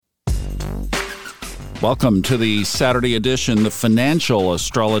Welcome to the Saturday edition, the financial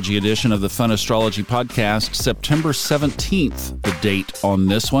astrology edition of the Fun Astrology Podcast, September 17th, the date on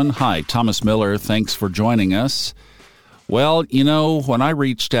this one. Hi, Thomas Miller. Thanks for joining us. Well, you know, when I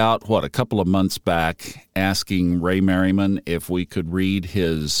reached out, a couple of months back, asking Ray Merriman if we could read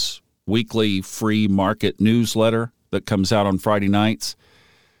his weekly free market newsletter that comes out on Friday nights,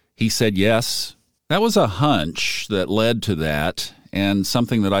 he said yes. That was a hunch that led to that, and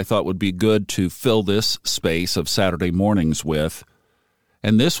something that I thought would be good to fill this space of Saturday mornings with.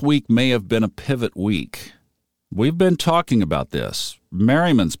 And this week may have been a pivot week. We've been talking about this.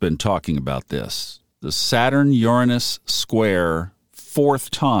 Merriman's been talking about this. The Saturn-Uranus square,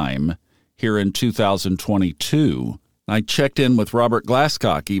 fourth time here in 2022. I checked in with Robert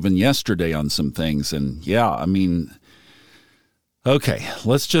Glasscock even yesterday on some things, and okay,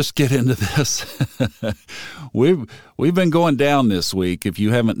 let's just get into this. We've been going down this week, if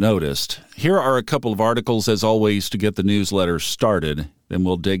you haven't noticed. Here are a couple of articles, as always, to get the newsletter started. Then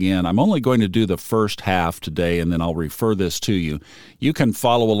we'll dig in. I'm only going to do the first half today, and then I'll refer this to you. You can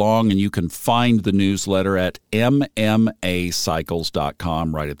follow along, and you can find the newsletter at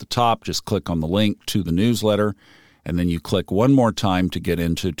mmacycles.com right at the top. Just click on the link to the newsletter, and then you click one more time to get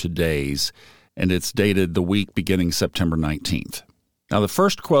into today's, and it's dated the week beginning September 19th. Now, the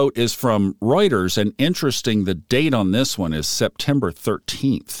first quote is from Reuters, and interesting, the date on this one is September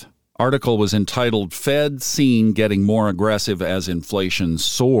 13th. Article was entitled, Fed Seen Getting More Aggressive as Inflation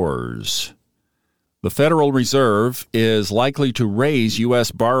Soars. The Federal Reserve is likely to raise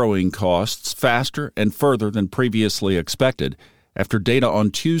U.S. borrowing costs faster and further than previously expected, after data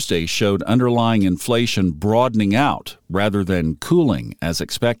on Tuesday showed underlying inflation broadening out rather than cooling as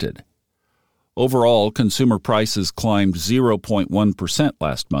expected. Overall, consumer prices climbed 0.1%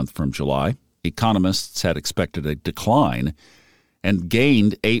 last month from July. Economists had expected a decline and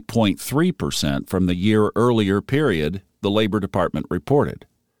gained 8.3% from the year earlier period, the Labor Department reported.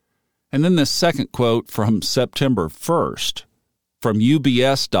 And then this second quote from September 1st from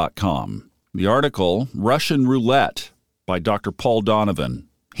UBS.com. The article, Russian Roulette, by Dr. Paul Donovan.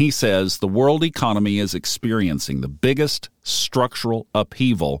 He says the world economy is experiencing the biggest structural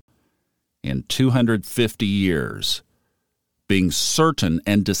upheaval in 250 years. Being certain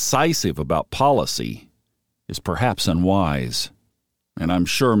and decisive about policy is perhaps unwise. And I'm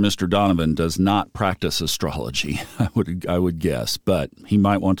sure Mr. Donovan does not practice astrology, I would guess, but he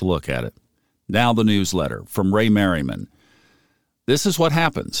might want to look at it. Now the newsletter from Ray Merriman. This is what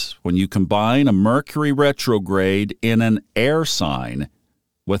happens when you combine a Mercury retrograde in an air sign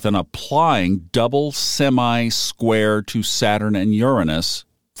with an applying double semi-square to Saturn and Uranus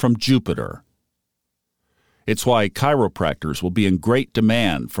from Jupiter. It's why chiropractors will be in great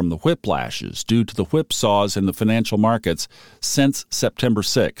demand from the whiplashes due to the whipsaws in the financial markets since September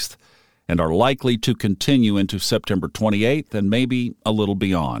 6th and are likely to continue into September 28th and maybe a little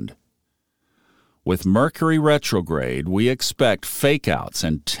beyond. With Mercury retrograde, we expect fake-outs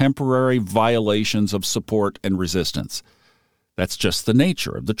and temporary violations of support and resistance. That's just the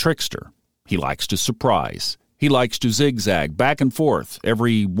nature of the trickster. He likes to surprise. He likes to zigzag back and forth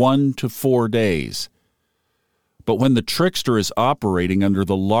every 1 to 4 days. But when the trickster is operating under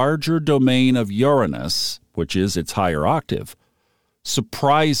the larger domain of Uranus, which is its higher octave,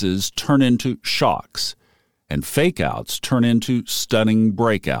 surprises turn into shocks, and fake-outs turn into stunning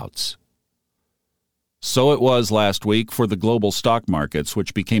breakouts. So it was last week for the global stock markets,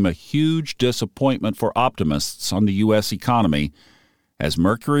 which became a huge disappointment for optimists on the U.S. economy, as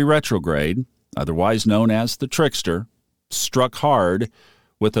Mercury retrograde, otherwise known as the trickster, struck hard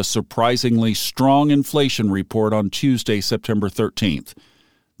with a surprisingly strong inflation report on Tuesday, September 13th.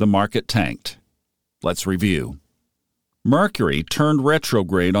 The market tanked. Let's review. Mercury turned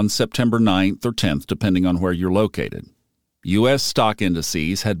retrograde on September 9th or 10th, depending on where you're located. U.S. stock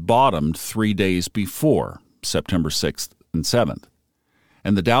indices had bottomed 3 days before, September 6th and 7th.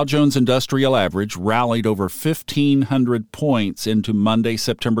 And the Dow Jones Industrial Average rallied over 1,500 points into Monday,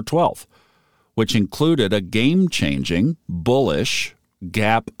 September 12th, which included a game-changing, bullish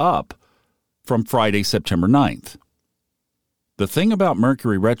gap up from Friday, September 9th. The thing about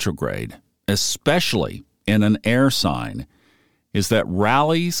Mercury retrograde, especially in an air sign, is that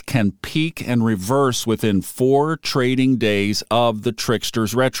rallies can peak and reverse within 4 trading days of the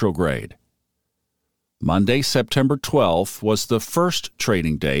trickster's retrograde. Monday, September 12th was the first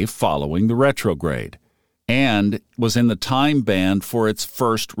trading day following the retrograde and was in the time band for its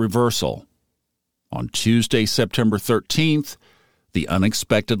first reversal. On Tuesday, September 13th, the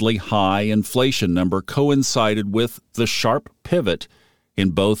unexpectedly high inflation number coincided with the sharp pivot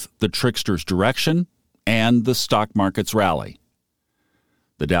in both the trickster's direction and the stock market's rally.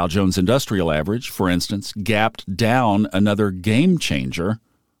 The Dow Jones Industrial Average, for instance, gapped down another game changer,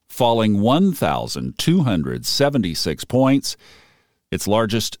 falling 1,276 points, its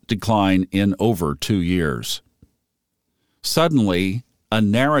largest decline in over 2 years. Suddenly, a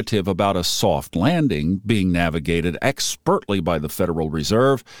narrative about a soft landing being navigated expertly by the Federal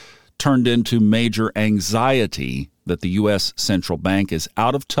Reserve turned into major anxiety that the U.S. central bank is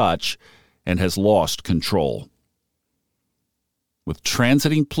out of touch and has lost control. With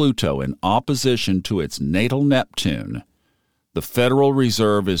transiting Pluto in opposition to its natal Neptune, the Federal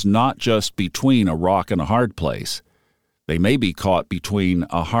Reserve is not just between a rock and a hard place. They may be caught between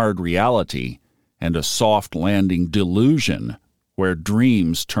a hard reality and a soft landing delusion where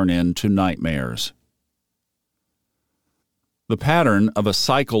dreams turn into nightmares. The pattern of a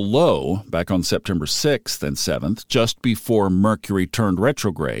cycle low back on September 6th and 7th, just before Mercury turned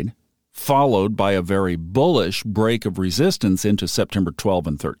retrograde, followed by a very bullish break of resistance into September 12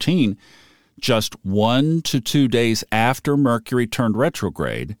 and 13, just 1 to 2 days after Mercury turned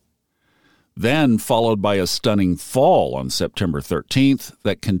retrograde, then followed by a stunning fall on September 13th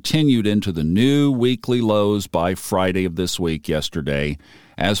that continued into the new weekly lows by Friday of this week yesterday,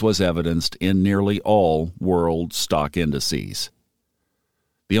 as was evidenced in nearly all world stock indices.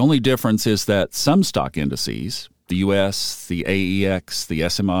 The only difference is that some stock indices, the U.S., the AEX, the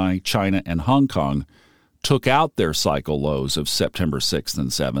SMI, China, and Hong Kong, took out their cycle lows of September 6th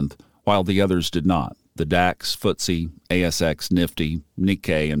and 7th, while the others did not, the DAX, FTSE, ASX, Nifty,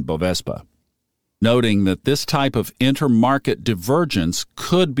 Nikkei, and Bovespa. Noting that this type of intermarket divergence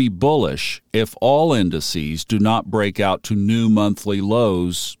could be bullish if all indices do not break out to new monthly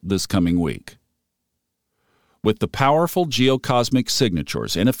lows this coming week. With the powerful geocosmic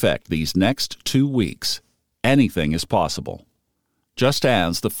signatures in effect these next 2 weeks, anything is possible. Just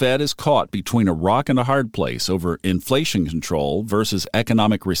as the Fed is caught between a rock and a hard place over inflation control versus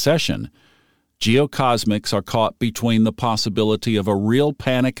economic recession, geocosmics are caught between the possibility of a real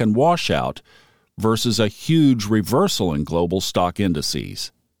panic and washout versus a huge reversal in global stock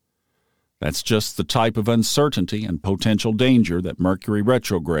indices. That's just the type of uncertainty and potential danger that Mercury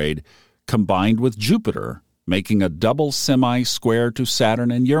retrograde, combined with Jupiter, making a double semi-square to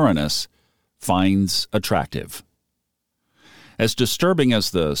Saturn and Uranus, finds attractive. As disturbing as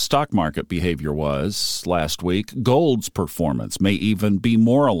the stock market behavior was last week, gold's performance may even be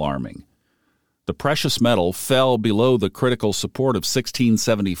more alarming. The precious metal fell below the critical support of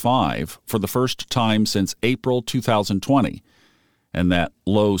 1675 for the first time since April 2020, and that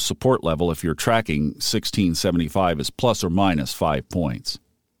low support level, if you're tracking 1675, is plus or minus 5 points.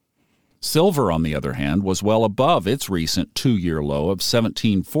 Silver, on the other hand, was well above its recent 2-year low of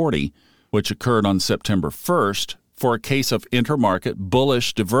 1740, which occurred on September 1st, for a case of intermarket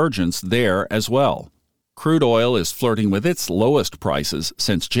bullish divergence there as well. Crude oil is flirting with its lowest prices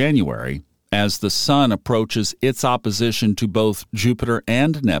since January, as the Sun approaches its opposition to both Jupiter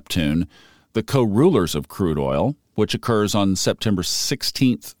and Neptune, the co-rulers of crude oil, which occurs on September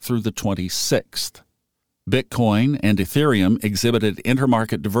 16th through the 26th. Bitcoin and Ethereum exhibited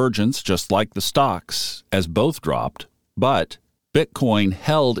intermarket divergence just like the stocks, as both dropped, but Bitcoin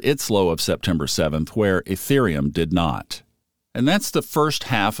held its low of September 7th, where Ethereum did not. And that's the first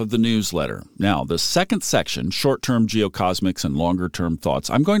half of the newsletter. Now, the second section, short-term geocosmics and longer-term thoughts,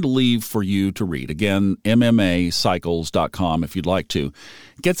 I'm going to leave for you to read. Again, MMAcycles.com if you'd like to.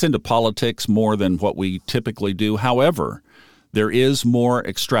 It gets into politics more than what we typically do. However, there is more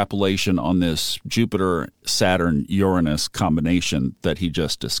extrapolation on this Jupiter-Saturn-Uranus combination that he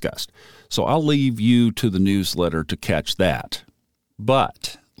just discussed. So I'll leave you to the newsletter to catch that.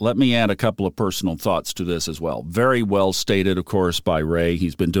 But let me add a couple of personal thoughts to this as well. Very well stated, of course, by Ray.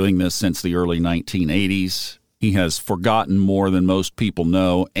 He's been doing this since the early 1980s. He has forgotten more than most people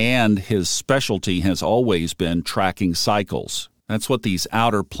know, and his specialty has always been tracking cycles. That's what these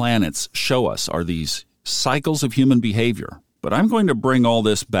outer planets show us, are these cycles of human behavior. But I'm going to bring all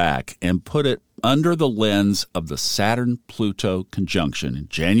this back and put it under the lens of the Saturn-Pluto conjunction in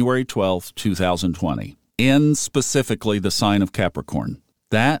January 12, 2020, in specifically the sign of Capricorn.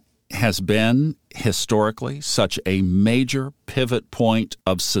 That has been, historically, such a major pivot point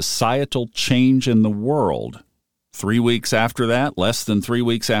of societal change in the world. 3 weeks after that, less than 3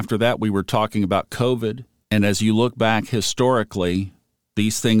 weeks after that, we were talking about COVID. And as you look back historically,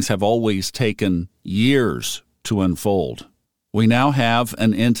 these things have always taken years to unfold. We now have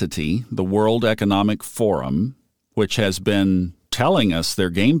an entity, the World Economic Forum, which has been telling us their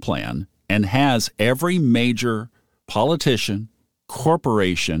game plan and has every major politician,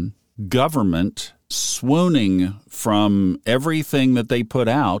 corporation, government swooning from everything that they put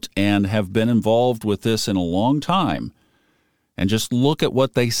out and have been involved with this in a long time. And just look at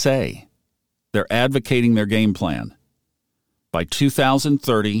what they say. They're advocating their game plan. By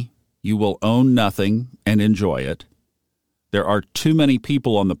 2030, you will own nothing and enjoy it. There are too many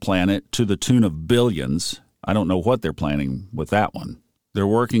people on the planet to the tune of billions. I don't know what they're planning with that one. They're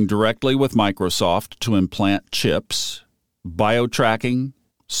working directly with Microsoft to implant chips, bio-tracking,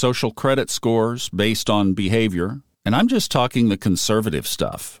 social credit scores based on behavior. And I'm just talking the conservative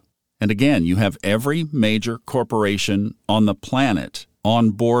stuff. And again, you have every major corporation on the planet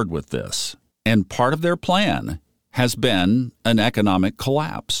on board with this. And part of their plan has been an economic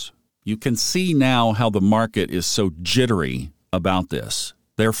collapse. You can see now how the market is so jittery about this.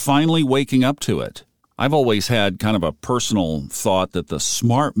 They're finally waking up to it. I've always had kind of a personal thought that the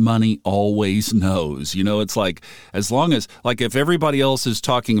smart money always knows. You know, it's like as long as, like if everybody else is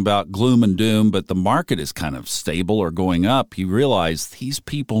talking about gloom and doom, but the market is kind of stable or going up, you realize these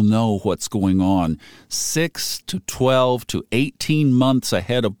people know what's going on 6 to 12 to 18 months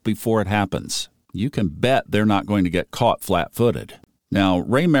ahead of before it happens. You can bet they're not going to get caught flat-footed. Now,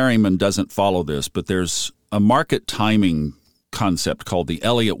 Ray Merriman doesn't follow this, but there's a market timing concept called the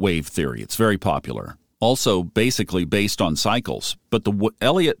Elliott wave theory. It's very popular. Also basically based on cycles. But the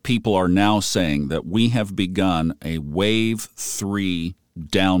Elliott people are now saying that we have begun a wave 3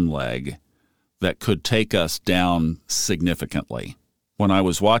 down leg that could take us down significantly. When I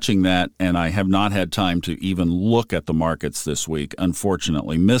was watching that, and I have not had time to even look at the markets this week,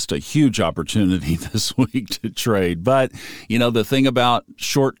 unfortunately, missed a huge opportunity this week to trade. But, you know, the thing about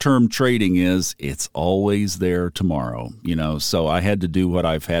short-term trading is it's always there tomorrow, you know, so I had to do what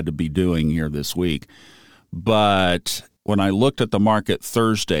I've had to be doing here this week. But when I looked at the market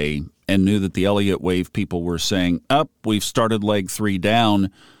Thursday and knew that the Elliott wave people were saying, we've started leg 3 down,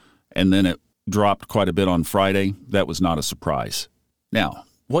 and then it dropped quite a bit on Friday, that was not a surprise. Now,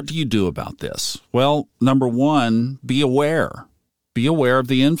 what do you do about this? Well, number one, be aware. Be aware of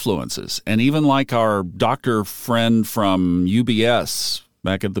the influences. And even like our doctor friend from UBS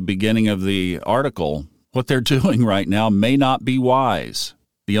back at the beginning of the article, what they're doing right now may not be wise.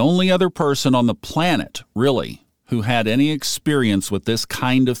 The only other person on the planet, really, who had any experience with this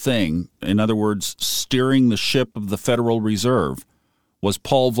kind of thing, in other words, steering the ship of the Federal Reserve, was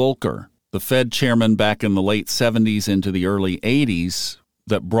Paul Volcker, the Fed chairman back in the late 70s into the early 80s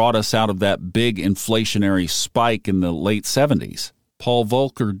that brought us out of that big inflationary spike in the late 70s. Paul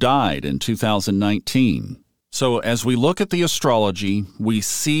Volcker died in 2019. So as we look at the astrology, we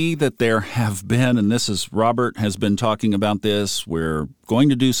see that there have been, and this is Robert has been talking about this, we're going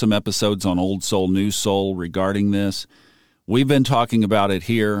to do some episodes on Old Soul, New Soul regarding this. We've been talking about it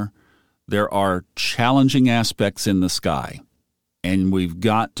here. There are challenging aspects in the sky. And we've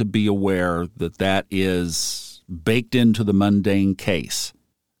got to be aware that that is baked into the mundane case.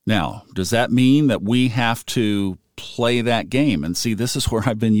 Now, does that mean that we have to play that game? And see, this is where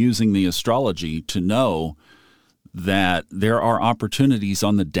I've been using the astrology to know that there are opportunities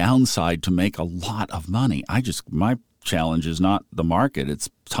on the downside to make a lot of money. My challenge is not the market,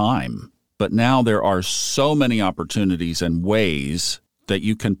 it's time. But now there are so many opportunities and ways that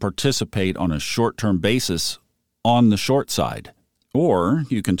you can participate on a short-term basis on the short side. Or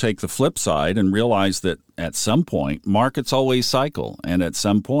you can take the flip side and realize that at some point, markets always cycle. And at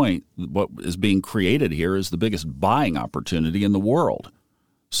some point, what is being created here is the biggest buying opportunity in the world.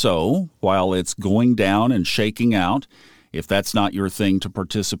 So while it's going down and shaking out, if that's not your thing to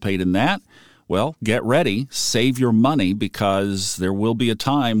participate in that, well, get ready, save your money, because there will be a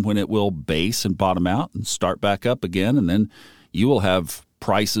time when it will base and bottom out and start back up again. And then you will have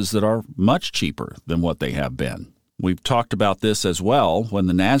prices that are much cheaper than what they have been. We've talked about this as well. When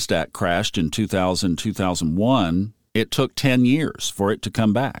the NASDAQ crashed in 2000-2001, it took 10 years for it to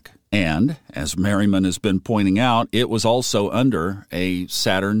come back. And, as Merriman has been pointing out, it was also under a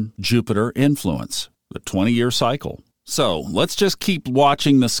Saturn-Jupiter influence, the 20-year cycle. So let's just keep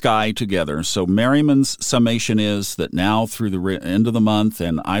watching the sky together. So Merriman's summation is that now through the end of the month,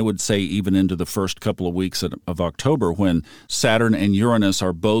 and I would say even into the first couple of weeks of October, when Saturn and Uranus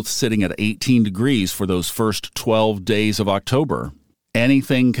are both sitting at 18 degrees for those first 12 days of October,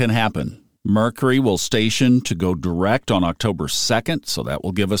 anything can happen. Mercury will station to go direct on October 2nd, so that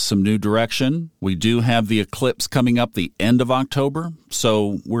will give us some new direction. We do have the eclipse coming up the end of October,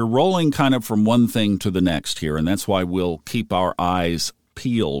 so we're rolling kind of from one thing to the next here, and that's why we'll keep our eyes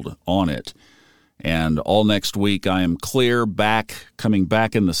peeled on it. And all next week, I am clear, coming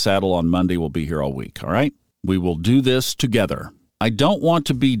back in the saddle on Monday. We'll be here all week, all right? We will do this together. I don't want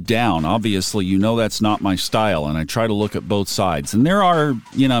to be down. Obviously, you know that's not my style, and I try to look at both sides. And there are,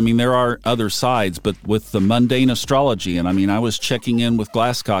 there are other sides, but with the mundane astrology, and I was checking in with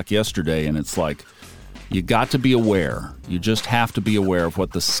Glasscock yesterday, and it's like, You got to be aware. You just have to be aware of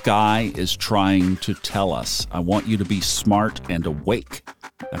what the sky is trying to tell us. I want you to be smart and awake.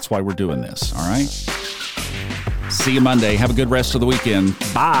 That's why we're doing this, all right? See you Monday. Have a good rest of the weekend.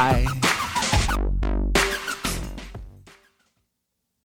 Bye.